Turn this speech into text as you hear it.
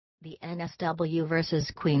The NSW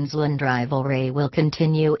vs Queensland rivalry will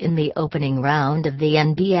continue in the opening round of the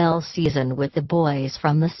NBL season, with the boys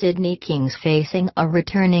from the Sydney Kings facing a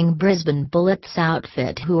returning Brisbane Bullets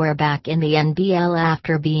outfit who are back in the NBL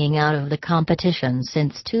after being out of the competition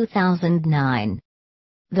since 2009.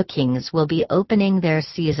 The Kings will be opening their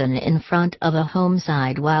season in front of a home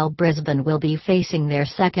side, while Brisbane will be facing their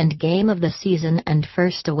second game of the season and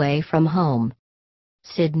first away from home.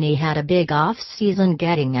 Sydney had a big off-season,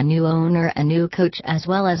 getting a new owner, a new coach as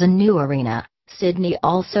well as a new arena. Sydney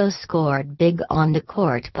also scored big on the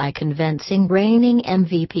court by convincing reigning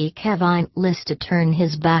MVP Kevin Lisch to turn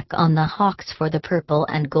his back on the Hawks for the purple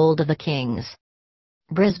and gold of the Kings.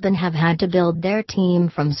 Brisbane have had to build their team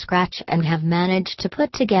from scratch and have managed to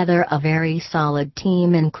put together a very solid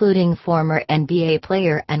team, including former NBA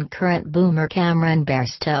player and current Boomer Cameron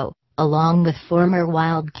Bairstow, along with former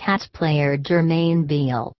Wildcats player Jermaine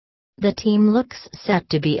Beal. The team looks set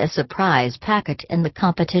to be a surprise packet in the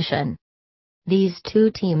competition. These two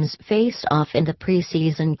teams faced off in the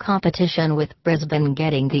preseason competition, with Brisbane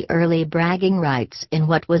getting the early bragging rights in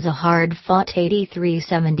what was a hard-fought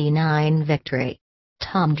 83-79 victory.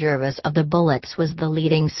 Tom Jervis of the Bullets was the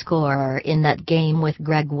leading scorer in that game, with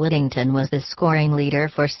Greg Whittington was the scoring leader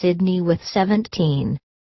for Sydney with 17.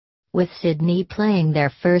 With Sydney playing their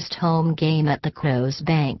first home game at the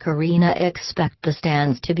Bank Arena, expect the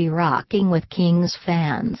stands to be rocking with Kings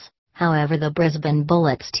fans. However, the Brisbane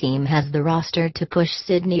Bullets team has the roster to push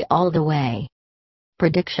Sydney all the way.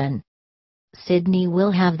 Prediction: Sydney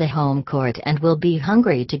will have the home court and will be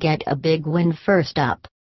hungry to get a big win first up.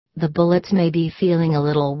 The Bullets may be feeling a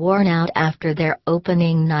little worn out after their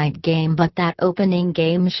opening night game, but that opening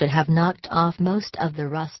game should have knocked off most of the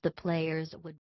rust the players would